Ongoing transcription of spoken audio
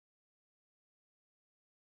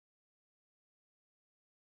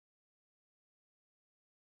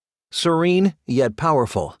Serene yet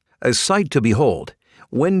powerful, a sight to behold,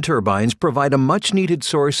 wind turbines provide a much-needed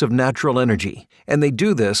source of natural energy, and they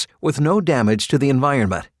do this with no damage to the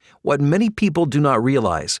environment. What many people do not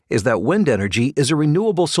realize is that wind energy is a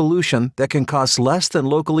renewable solution that can cost less than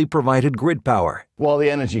locally provided grid power. Well, the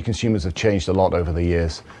energy consumers have changed a lot over the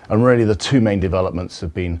years, and really the two main developments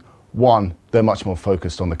have been, one, they're much more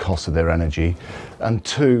focused on the cost of their energy, and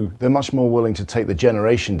two, they're much more willing to take the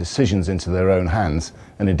generation decisions into their own hands,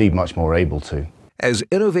 and indeed much more able to. As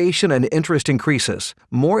innovation and interest increases,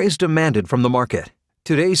 more is demanded from the market.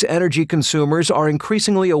 Today's energy consumers are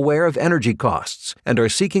increasingly aware of energy costs and are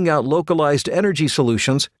seeking out localized energy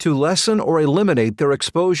solutions to lessen or eliminate their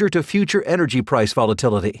exposure to future energy price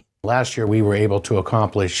volatility. Last year, we were able to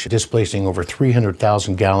accomplish displacing over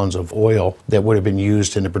 300,000 gallons of oil that would have been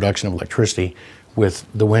used in the production of electricity with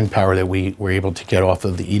the wind power that we were able to get off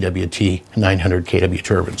of the EWT 900 kW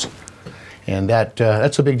turbines. And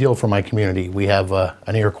that's a big deal for my community. We have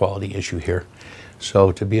an air quality issue here.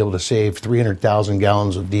 So to be able to save 300,000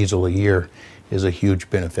 gallons of diesel a year is a huge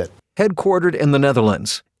benefit. Headquartered in the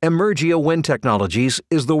Netherlands, Emergia Wind Technologies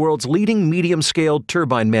is the world's leading medium-scale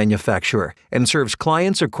turbine manufacturer and serves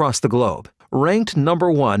clients across the globe. Ranked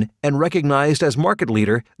 #1 and recognized as market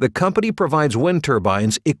leader, the company provides wind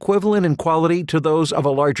turbines equivalent in quality to those of a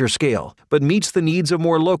larger scale, but meets the needs of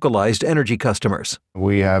more localized energy customers.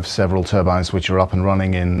 We have several turbines which are up and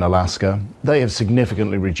running in Alaska. They have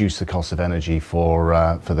significantly reduced the cost of energy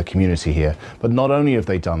for the community here. But not only have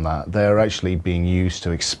they done that, they're actually being used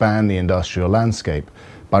to expand the industrial landscape.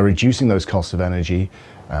 By reducing those costs of energy,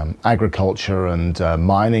 agriculture and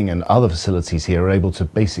mining and other facilities here are able to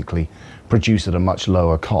basically produce at a much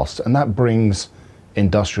lower cost. And that brings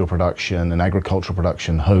industrial production and agricultural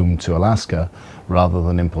production home to Alaska rather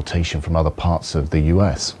than importation from other parts of the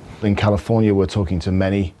US. In California, we're talking to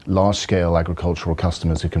many large-scale agricultural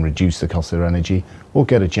customers who can reduce the cost of their energy or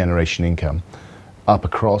get a generation income. Up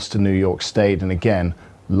across to New York State, and again,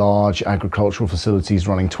 large agricultural facilities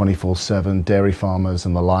running 24/7, dairy farmers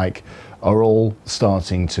and the like, are all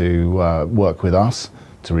starting to work with us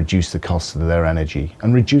to reduce the cost of their energy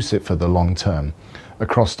and reduce it for the long term.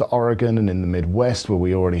 Across to Oregon and in the Midwest, where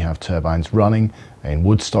we already have turbines running, in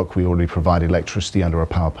Woodstock we already provide electricity under a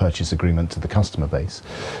power purchase agreement to the customer base.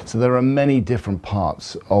 So there are many different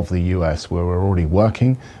parts of the US where we're already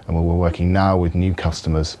working, and where we're working now with new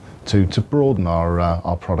customers to broaden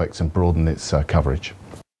our products and broaden its coverage.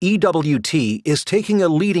 EWT is taking a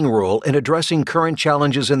leading role in addressing current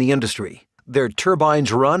challenges in the industry. Their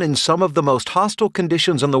turbines run in some of the most hostile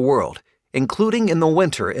conditions in the world, including in the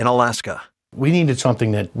winter in Alaska. We needed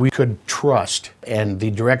something that we could trust, and the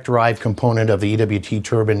direct drive component of the EWT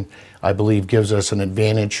turbine, I believe, gives us an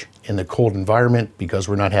advantage in the cold environment because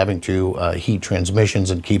we're not having to heat transmissions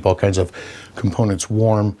and keep all kinds of components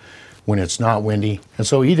warm when it's not windy. And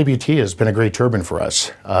so EWT has been a great turbine for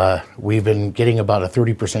us. We've been getting about a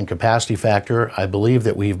 30% capacity factor. I believe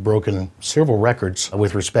that we've broken several records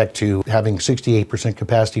with respect to having 68%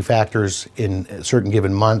 capacity factors in certain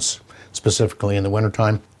given months, specifically in the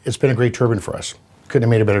wintertime. It's been a great turbine for us. Couldn't have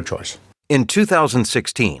made a better choice. In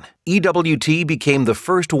 2016, EWT became the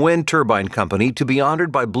first wind turbine company to be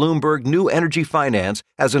honored by Bloomberg New Energy Pioneer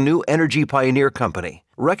as a New Energy Pioneer company,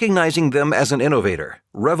 recognizing them as an innovator,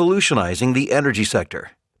 revolutionizing the energy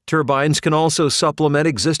sector. Turbines can also supplement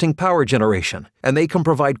existing power generation, and they can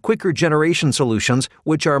provide quicker generation solutions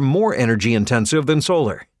which are more energy intensive than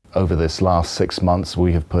solar. Over this last 6 months,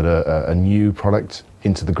 we have put a new product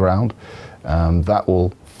into the ground that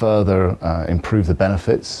will further improve the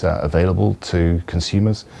benefits available to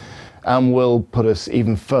consumers and will put us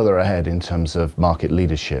even further ahead in terms of market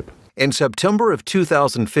leadership. In September of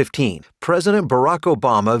 2015, President Barack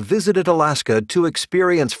Obama visited Alaska to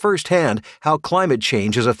experience firsthand how climate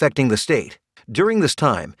change is affecting the state. During this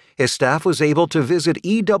time, his staff was able to visit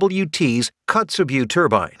EWT's Kotzebue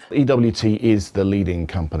turbine. EWT is the leading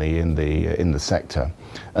company in the sector,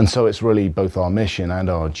 and so it's really both our mission and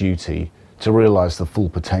our duty to realize the full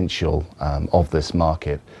potential of this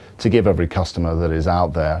market, to give every customer that is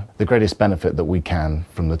out there the greatest benefit that we can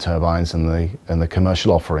from the turbines and the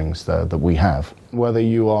commercial offerings that we have. Whether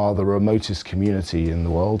you are the remotest community in the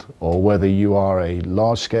world, or whether you are a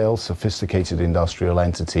large-scale, sophisticated industrial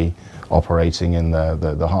entity operating in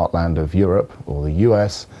the heartland of Europe, or the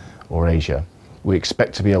US, or Asia, we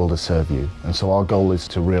expect to be able to serve you. And so our goal is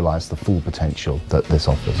to realize the full potential that this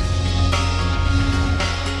offers.